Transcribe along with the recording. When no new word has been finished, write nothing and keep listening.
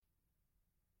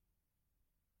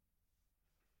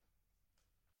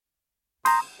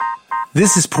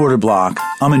This is Porter Block.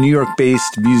 I'm a New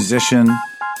York-based musician,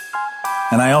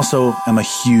 and I also am a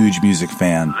huge music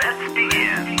fan. Let's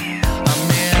begin.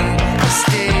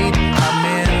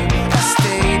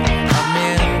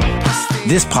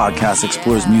 This podcast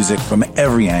explores music from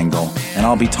every angle, and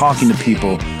I'll be talking to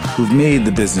people who've made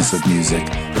the business of music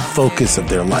the focus of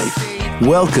their life.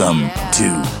 Welcome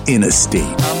to In a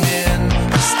State.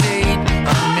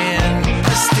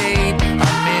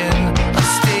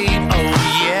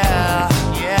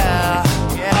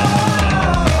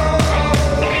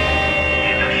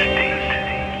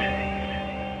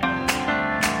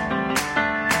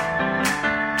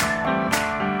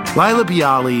 Laila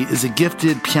Biali is a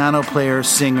gifted piano player,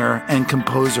 singer, and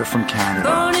composer from Canada.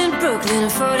 Born in Brooklyn in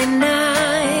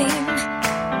 49,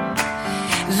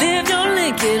 lived on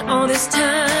Lincoln all this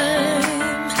time.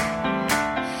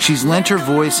 She's lent her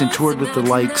voice and toured with the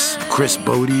likes of Chris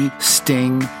Bodie,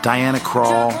 Sting, Diana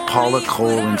Krall, Paula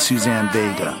Cole, and Suzanne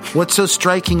Vega. What's so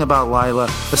striking about Laila,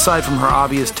 aside from her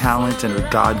obvious talent and her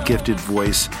God-gifted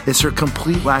voice, is her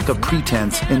complete lack of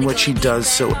pretense in what she does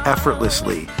so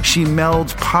effortlessly. She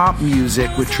melds pop music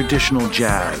with traditional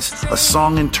jazz, a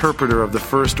song interpreter of the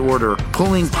first order,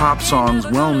 pulling pop songs,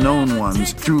 well-known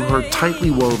ones, through her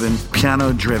tightly woven,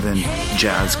 piano-driven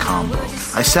jazz combo.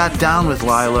 I sat down with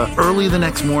Laila early the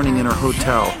next morning in her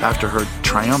hotel after her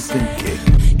triumphant gig.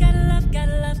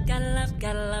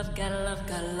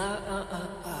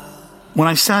 When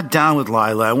I sat down with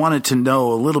Laila, I wanted to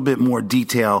know a little bit more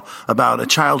detail about a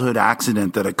childhood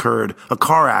accident that occurred, a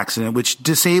car accident which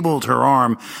disabled her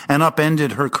arm and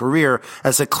upended her career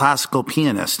as a classical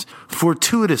pianist.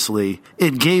 Fortuitously,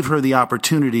 it gave her the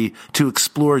opportunity to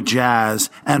explore jazz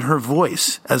and her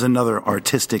voice as another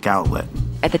artistic outlet.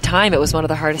 At the time, it was one of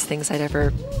the hardest things I'd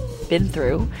ever been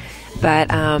through.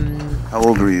 But how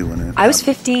old were you when it happened? I was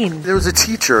 15. There was a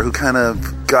teacher who kind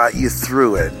of got you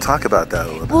through it. Talk about that a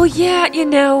little bit. Well, yeah,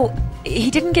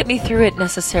 he didn't get me through it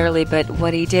necessarily, but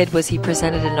what he did was he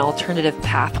presented an alternative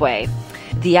pathway.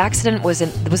 The accident was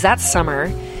that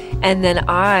summer, and then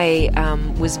I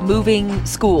was moving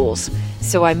schools.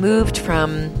 So I moved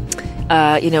from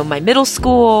my middle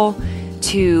school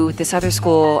to this other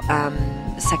school,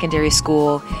 secondary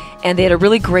school, and they had a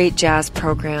really great jazz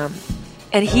program.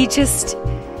 And I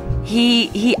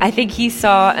think he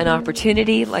saw an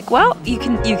opportunity, like, well, you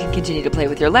can continue to play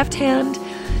with your left hand.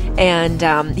 And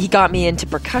he got me into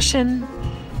percussion.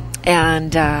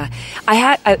 And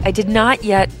I did not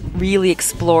yet really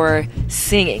explore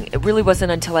singing. It really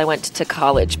wasn't until I went to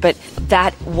college. But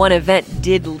that one event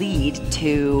did lead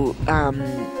to,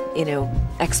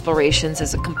 explorations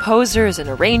as a composer, as an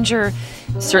arranger,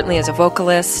 certainly as a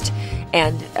vocalist,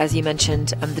 and, as you mentioned,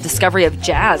 the discovery of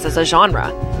jazz as a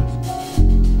genre.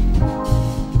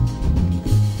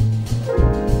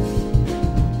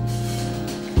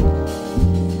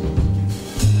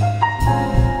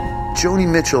 Joni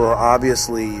Mitchell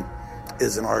obviously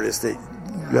is an artist that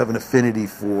you have an affinity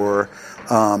for,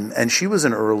 and she was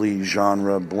an early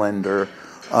genre blender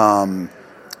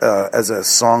as a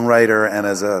songwriter and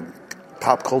as a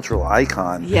pop cultural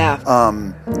icon. Yeah.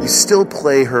 You still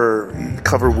play you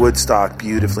cover Woodstock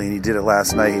beautifully, and you did it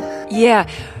last night. Yeah.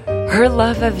 Her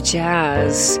love of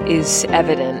jazz is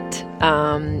evident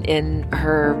in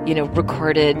her,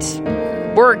 recorded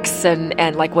works,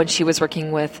 and like when she was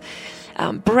working with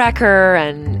Brecker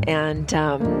and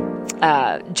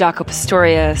Jaco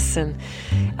Pastorius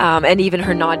and even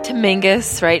her nod to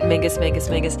Mingus, right?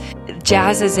 Mingus.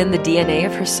 Jazz is in the DNA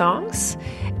of her songs.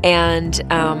 And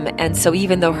so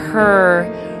even though her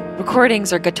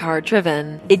recordings are guitar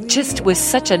driven, it just was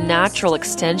such a natural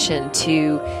extension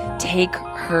to take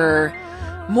her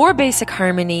more basic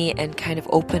harmony and kind of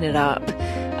open it up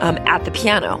at the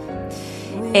piano.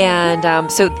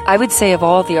 And so I would say of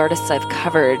all the artists I've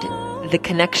covered, the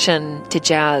connection to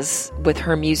jazz with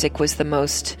her music was the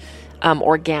most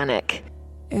organic.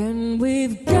 And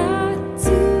we've got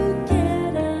to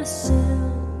get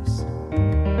ourselves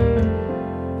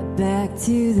back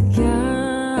to the garden.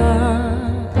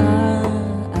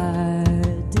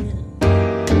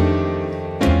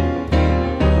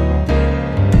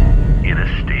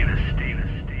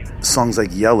 Songs like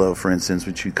Yellow, for instance,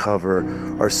 which you cover,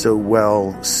 are so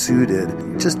well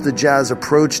suited. Just the jazz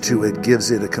approach to it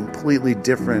gives it a completely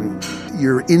different,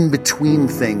 you're in between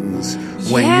things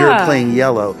when you're playing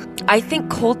Yellow. I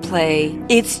think Coldplay,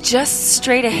 it's just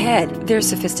straight ahead. They're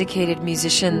sophisticated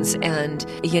musicians, and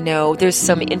there's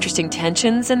some interesting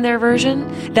tensions in their version.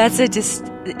 That's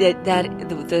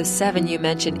the seven you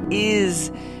mentioned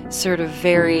is sort of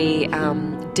very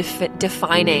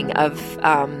defining of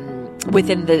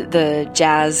within the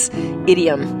jazz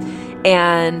idiom,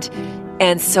 and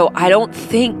And so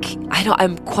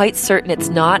I'm quite certain it's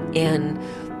not in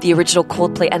the original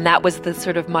Coldplay, and that was the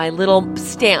sort of my little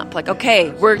stamp, like, okay,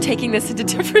 we're taking this into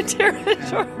different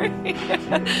territory.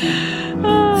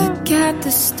 Look at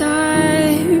the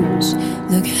stars,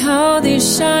 look how they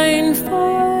shine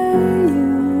for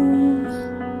you,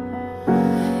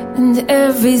 and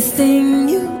everything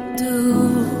you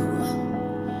do,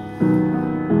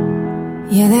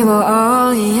 yeah, they were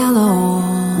all yellow.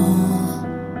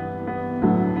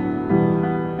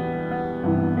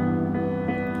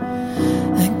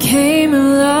 Came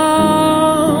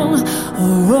along,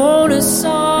 I wrote a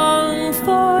song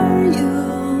for you,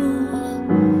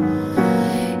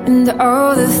 and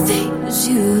all the things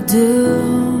you do,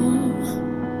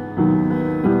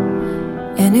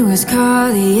 and it was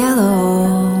called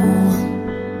Yellow.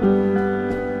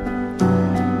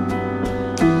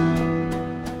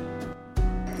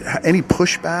 Any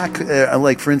pushback,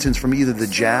 like for instance, from either the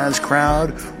jazz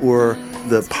crowd or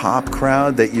the pop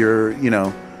crowd that you're,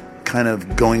 kind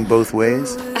of going both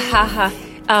ways?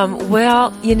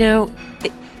 Well,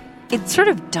 it sort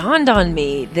of dawned on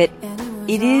me that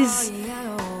it is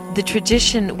the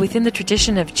tradition, within the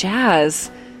tradition of jazz,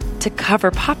 to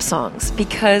cover pop songs,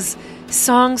 because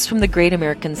songs from the Great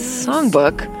American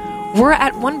Songbook were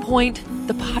at one point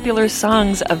the popular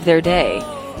songs of their day.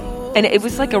 And it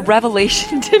was like a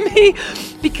revelation to me,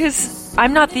 because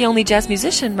I'm not the only jazz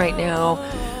musician right now,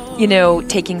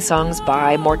 taking songs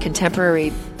by more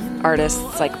contemporary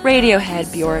artists like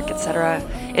Radiohead, Bjork, etc.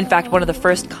 In fact, one of the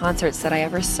first concerts that I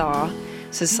ever saw,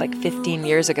 this is like 15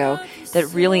 years ago, that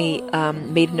really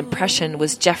made an impression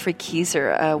was Jeffrey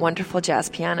Keyser, a wonderful jazz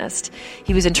pianist.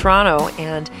 He was in Toronto,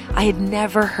 and I had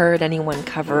never heard anyone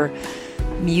cover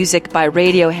music by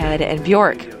Radiohead and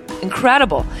Bjork.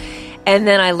 Incredible. And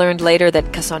then I learned later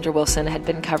that Cassandra Wilson had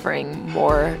been covering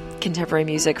more contemporary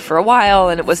music for a while,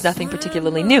 and it was nothing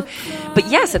particularly new. But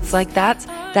yes, it's like that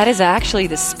is actually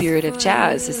the spirit of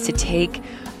jazz, is to take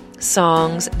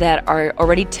songs that are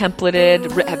already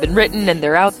templated, have been written, and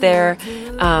they're out there.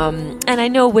 And I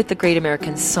know with the Great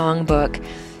American Songbook,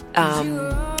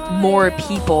 more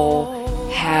people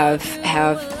have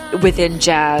within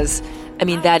jazz. I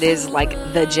mean, that is like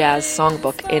the jazz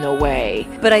songbook in a way.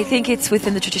 But I think it's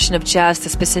within the tradition of jazz to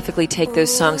specifically take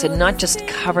those songs and not just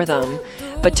cover them,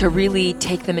 but to really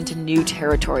take them into new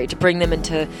territory, to bring them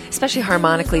into, especially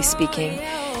harmonically speaking.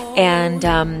 And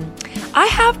I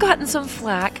have gotten some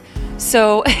flack,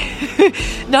 so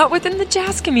not within the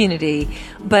jazz community,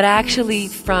 but actually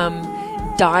from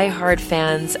diehard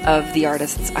fans of the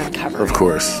artists I'm covering. Of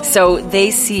course. So they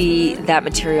see that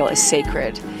material as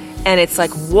sacred. And it's like,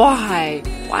 why?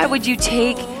 Why would you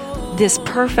take this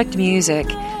perfect music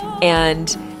and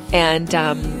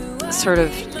sort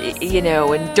of,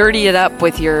 and dirty it up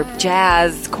with your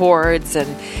jazz chords?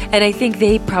 And I think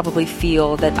they probably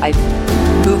feel that I've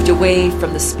moved away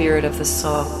from the spirit of the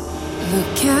song.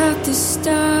 Look at the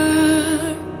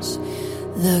stars,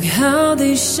 look how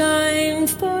they shine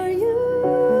for you,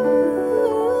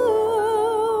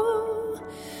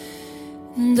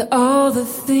 and all the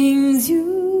things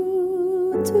you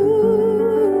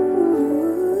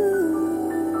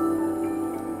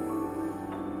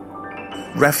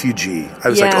Refugee. I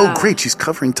was like, oh great, she's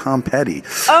covering Tom Petty.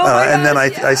 And then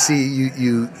I see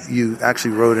you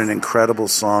actually wrote an incredible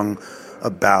song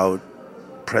about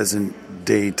present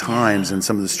day times and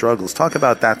some of the struggles. Talk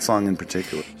about that song in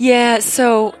particular. Yeah,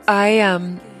 so I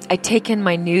take in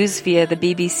my news via the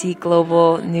BBC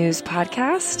Global News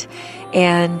podcast,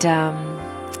 and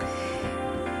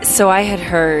so I had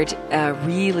heard a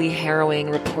really harrowing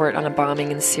report on a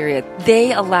bombing in Syria.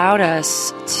 They allowed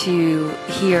us to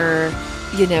hear,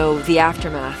 the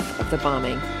aftermath of the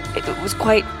bombing. It was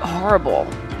quite horrible.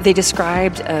 They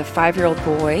described a 5-year-old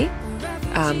boy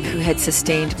who had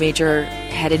sustained major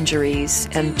head injuries.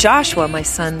 And Joshua, my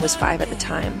son, was 5 at the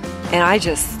time. And I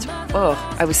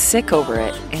was sick over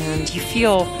it. And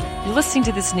you're listening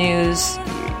to this news,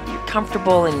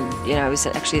 comfortable, and I was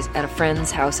actually at a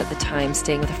friend's house at the time,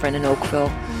 staying with a friend in Oakville.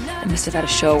 I must have had a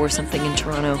show or something in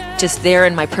Toronto. Just there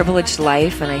in my privileged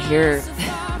life, and I hear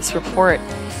this report,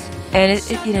 and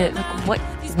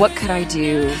what could I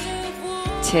do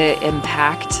to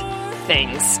impact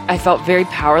things? I felt very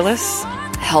powerless,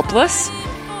 helpless,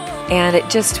 and it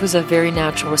just was a very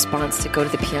natural response to go to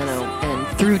the piano and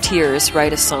through tears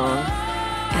write a song,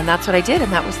 and that's what I did,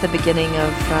 and that was the beginning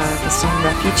of the song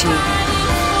Refugee.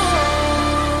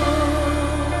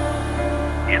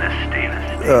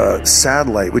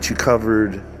 Satellite, which you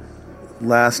covered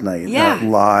last night,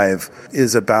 live,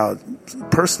 is about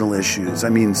personal issues. I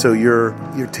mean, so you're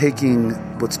taking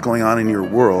what's going on in your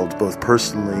world, both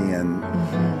personally and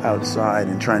outside,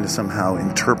 and trying to somehow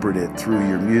interpret it through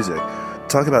your music.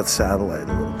 Talk about Satellite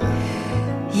a little bit.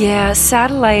 Yeah,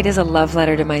 Satellite is a love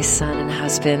letter to my son and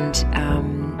husband.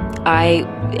 I,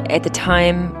 at the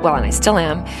time, well, and I still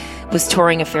am, was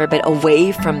touring a fair bit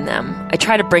away from them. I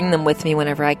try to bring them with me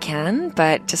whenever I can,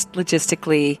 but just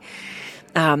logistically,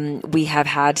 we have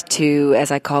had to,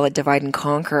 as I call it, divide and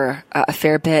conquer a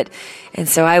fair bit. And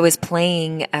so I was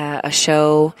playing a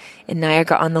show in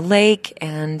Niagara-on-the-Lake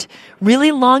and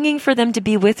really longing for them to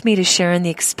be with me to share in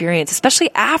the experience, especially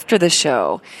after the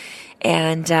show.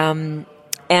 And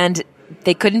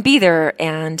they couldn't be there,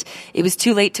 and it was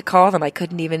too late to call them. I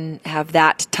couldn't even have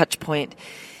that touch point.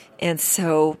 And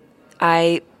so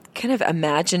I kind of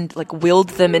imagined, like, willed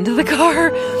them into the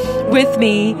car with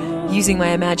me using my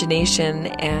imagination,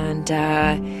 and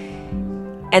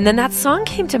then that song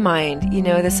came to mind, you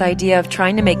know, this idea of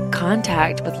trying to make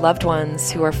contact with loved ones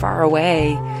who are far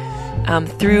away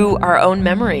through our own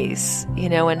memories, you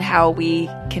know, and how we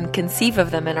can conceive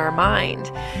of them in our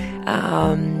mind.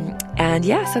 And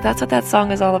yeah, so that's what that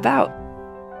song is all about.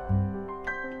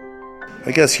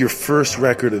 I guess your first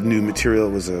record of new material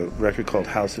was a record called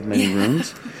House of Many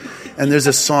Rooms. And there's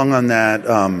a song on that,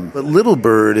 but Little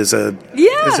Bird is a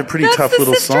pretty tough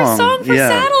little song. Song for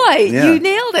Satellite. Yeah. You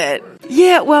nailed it.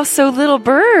 Yeah, well, so Little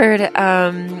Bird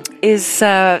is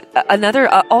another,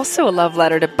 also a love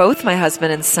letter to both my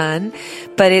husband and son,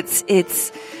 but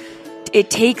it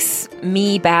takes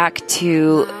me back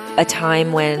to a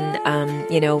time when,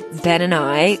 Ben and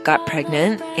I got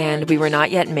pregnant, and we were not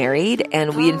yet married,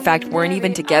 and we, in fact, weren't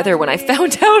even together when I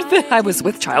found out that I was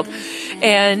with child.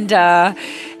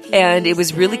 And it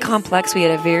was really complex. We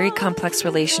had a very complex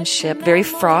relationship, very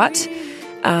fraught.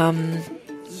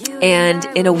 And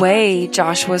in a way,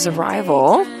 Josh was a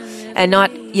rival, and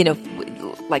not,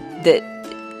 like the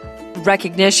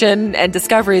recognition and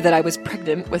discovery that I was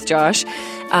pregnant with Josh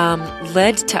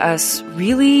led to us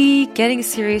really getting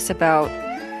serious about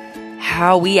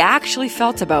how we actually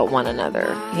felt about one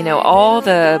another. You know, all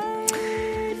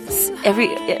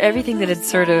everything that had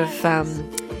sort of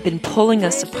been pulling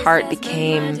us apart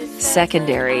became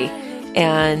secondary,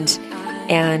 and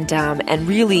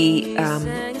really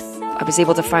I was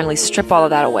able to finally strip all of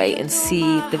that away and see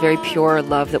the very pure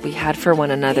love that we had for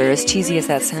one another, as cheesy as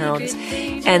that sounds.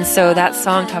 And so that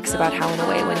song talks about how, in a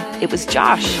way, when it was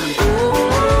Josh.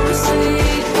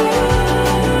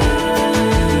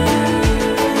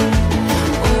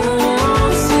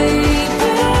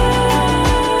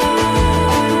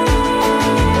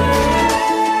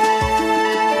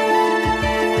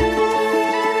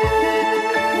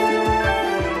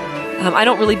 I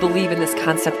don't really believe in this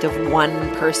concept of one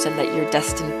person that you're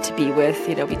destined to be with.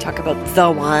 You know, we talk about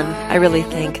the one. I really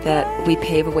think that we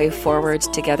pave a way forward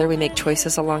together. We make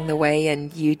choices along the way,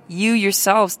 and you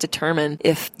yourselves determine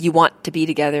if you want to be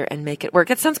together and make it work.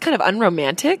 It sounds kind of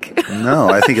unromantic. No,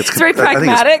 I think it's very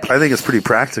pragmatic. I think it's pretty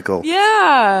practical.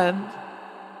 Yeah.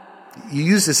 You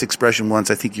used this expression once.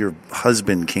 I think your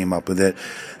husband came up with it,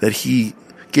 that he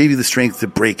gave you the strength to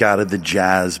break out of the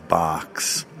jazz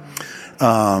box.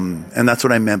 And that's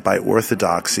what I meant by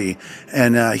orthodoxy.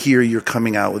 And here you're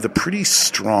coming out with a pretty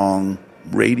strong,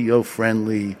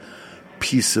 radio-friendly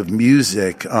piece of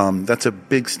music. That's a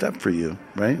big step for you,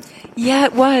 right? Yeah,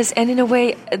 it was. And in a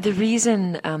way, the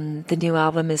reason the new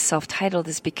album is self-titled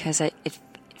is because it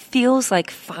feels like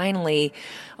finally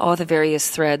all the various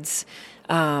threads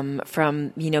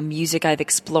from, music I've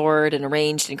explored and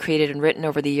arranged and created and written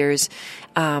over the years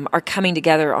are coming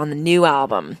together on the new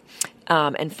album.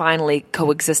 And finally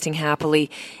coexisting happily.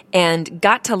 And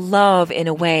Got to Love, in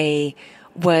a way,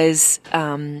 was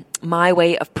my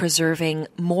way of preserving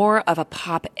more of a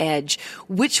pop edge,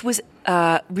 which was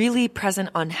really present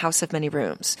on House of Many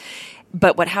Rooms.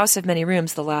 But what House of Many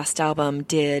Rooms, the last album,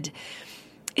 did,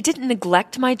 it didn't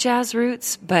neglect my jazz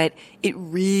roots, but it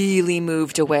really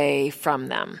moved away from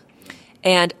them.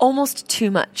 And almost too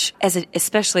much,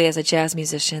 especially as a jazz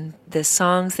musician. The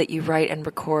songs that you write and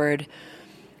record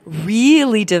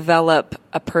really develop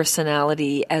a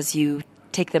personality as you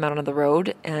take them out on the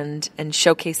road and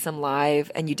showcase them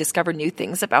live, and you discover new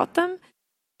things about them.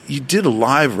 You did a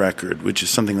live record, which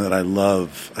is something that I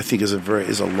love. I think is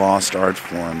a lost art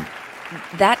form.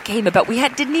 That came about. We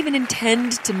didn't even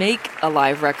intend to make a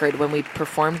live record when we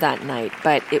performed that night,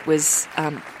 but it was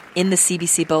in the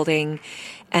CBC building,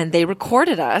 and they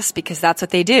recorded us because that's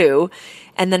what they do.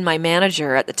 And then my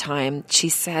manager at the time, she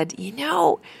said,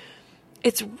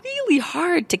 it's really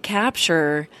hard to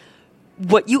capture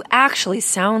what you actually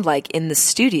sound like in the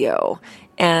studio.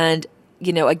 And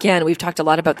again, we've talked a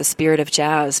lot about the spirit of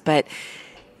jazz, but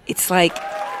it's like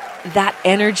that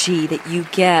energy that you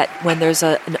get when there's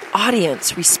an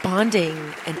audience responding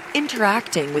and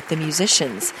interacting with the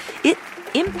musicians. It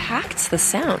impacts the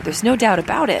sound. There's no doubt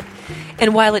about it.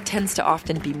 And while it tends to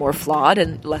often be more flawed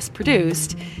and less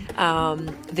produced,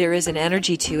 there is an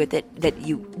energy to it that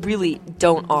you really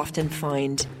don't often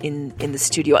find in the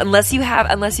studio, unless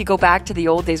you go back to the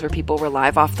old days where people were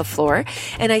live off the floor.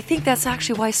 And I think that's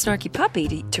actually why Snarky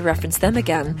Puppy, to reference them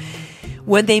again,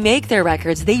 when they make their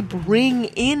records, they bring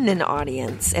in an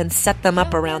audience and set them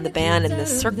up around the band in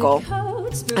this circle,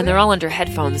 and they're all under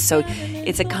headphones. So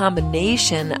it's a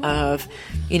combination of,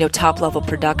 top-level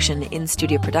production,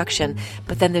 in-studio production,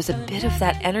 but then there's a bit of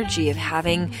that energy of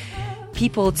having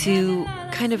people to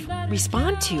kind of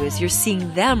respond to as you're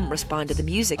seeing them respond to the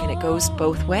music, and it goes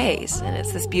both ways, and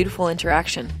it's this beautiful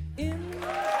interaction.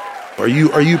 Are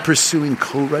you pursuing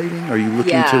co-writing? Are you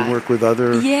looking to work with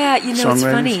other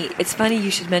songwriters? It's funny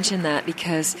you should mention that,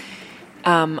 because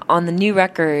on the new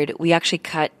record, we actually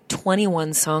cut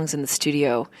 21 songs in the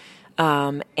studio,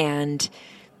 and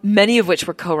many of which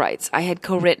were co-writes. I had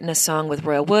co-written a song with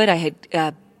Royal Wood. I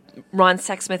had Ron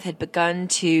Sexsmith had begun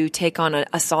to take on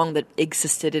a song that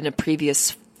existed in a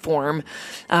previous form,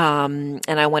 and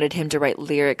I wanted him to write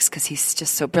lyrics because he's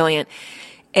just so brilliant.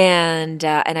 And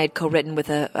I'd co-written with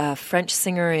a French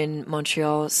singer in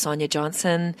Montreal, Sonia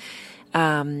Johnson,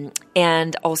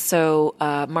 and also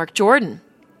Mark Jordan.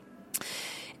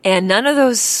 And none of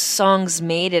those songs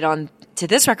made it on to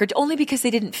this record, only because they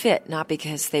didn't fit, not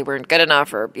because they weren't good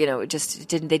enough, or they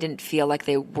didn't feel like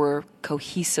they were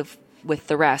cohesive with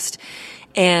the rest.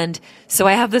 And so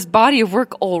I have this body of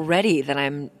work already that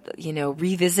I'm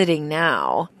revisiting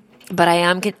now, but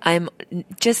I'm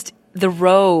just the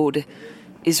road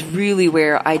is really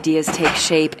where ideas take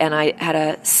shape. And I had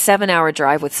a 7-hour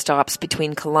drive with stops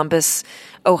between Columbus,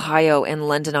 Ohio, and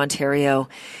London, Ontario.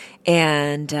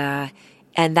 And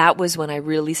that was when I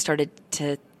really started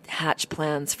to hatch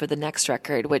plans for the next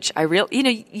record, which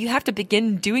you have to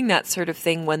begin doing that sort of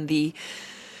thing when the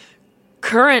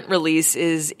current release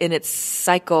is in its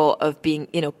cycle of being,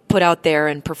 put out there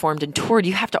and performed and toured.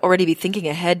 You have to already be thinking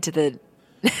ahead to the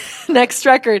next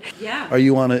record. Yeah. Are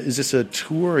you is this a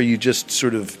tour, or are you just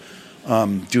sort of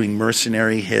doing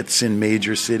mercenary hits in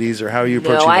major cities, or how are you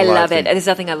approaching No, I the live love thing? it. There's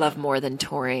nothing I love more than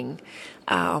touring.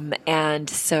 And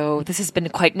so this has been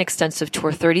quite an extensive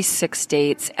tour, 36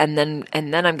 dates, and then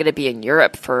I'm going to be in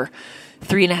Europe for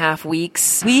 3.5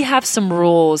 weeks. We have some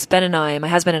rules, Ben and I, my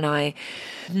husband and I.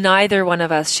 Neither one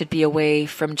of us should be away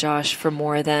from Josh for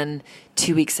more than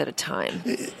 2 weeks at a time.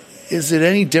 Is it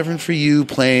any different for you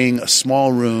playing a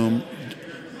small room,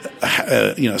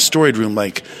 a storied room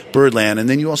like Birdland, and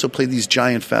then you also play these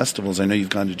giant festivals? I know you've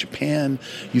gone to Japan,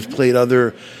 you've played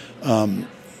other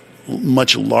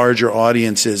much larger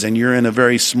audiences, and you're in a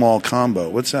very small combo.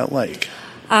 What's that like?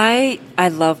 I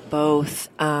love both,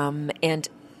 and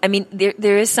I mean,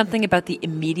 there is something about the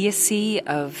immediacy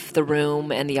of the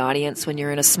room and the audience when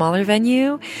you're in a smaller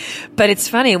venue, but it's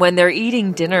funny when they're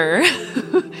eating dinner.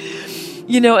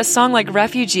 A song like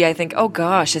Refugee, I think, oh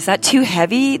gosh, is that too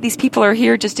heavy? These people are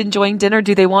here just enjoying dinner.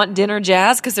 Do they want dinner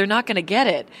jazz? Because they're not going to get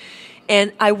it.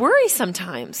 And I worry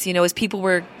sometimes, as people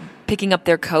were picking up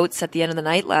their coats at the end of the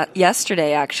night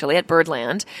yesterday, actually, at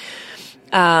Birdland.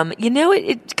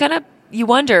 It kind of, you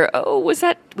wonder, was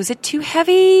it too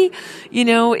heavy?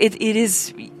 It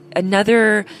is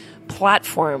another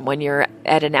platform when you're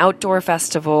at an outdoor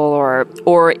festival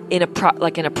or in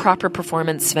a proper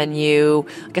performance venue,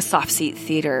 like a soft seat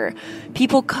theater.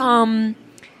 People come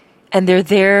and they're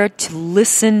there to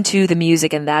listen to the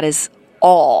music, and that is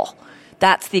all.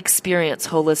 That's the experience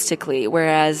holistically.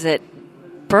 Whereas at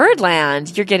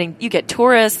Birdland, you get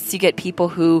tourists, you get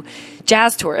people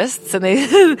jazz tourists,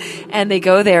 and they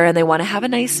go there and they want to have a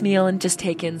nice meal and just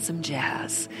take in some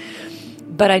jazz.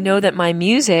 But I know that my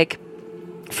music,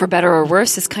 for better or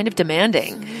worse, is kind of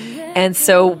demanding. And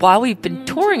so while we've been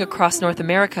touring across North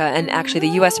America, and actually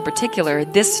the U.S. in particular,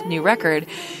 this new record,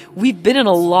 we've been in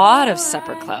a lot of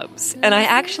supper clubs. And I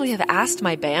actually have asked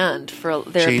my band for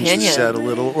their opinion. Change the set a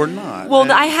little or not?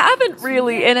 Well, I haven't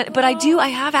really, but I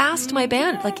have asked my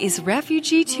band, is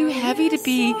Refugee too heavy to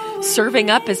be serving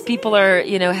up as people are,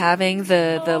 having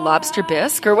the lobster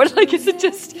bisque? Or what, is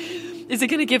it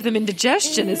going to give them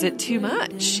indigestion? Is it too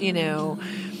much,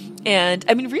 And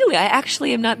I mean, really, I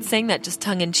actually am not saying that just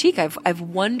tongue in cheek. I've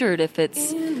wondered if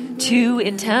it's too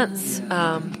intense.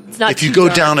 It's not. If you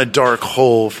go down a dark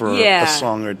hole for a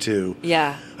song or two,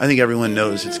 I think everyone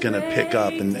knows it's going to pick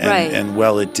up, and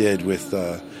it did with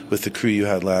the crew you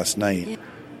had last night.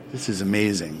 This is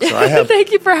amazing. So I have.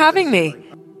 Thank you for having me.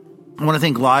 I want to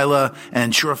thank Lila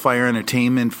and Surefire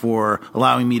Entertainment for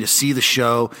allowing me to see the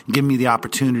show and giving me the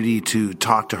opportunity to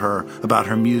talk to her about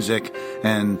her music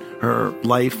and her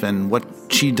life and what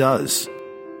she does.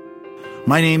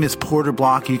 My name is Porter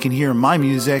Block. You can hear my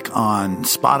music on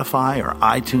Spotify or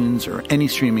iTunes or any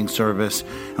streaming service.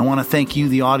 I want to thank you,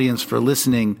 the audience, for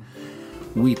listening.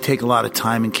 We take a lot of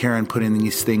time and care in putting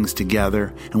these things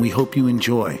together, and we hope you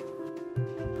enjoy.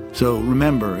 So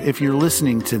remember, if you're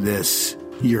listening to this,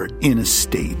 you're in a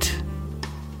state.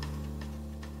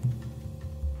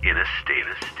 In a state.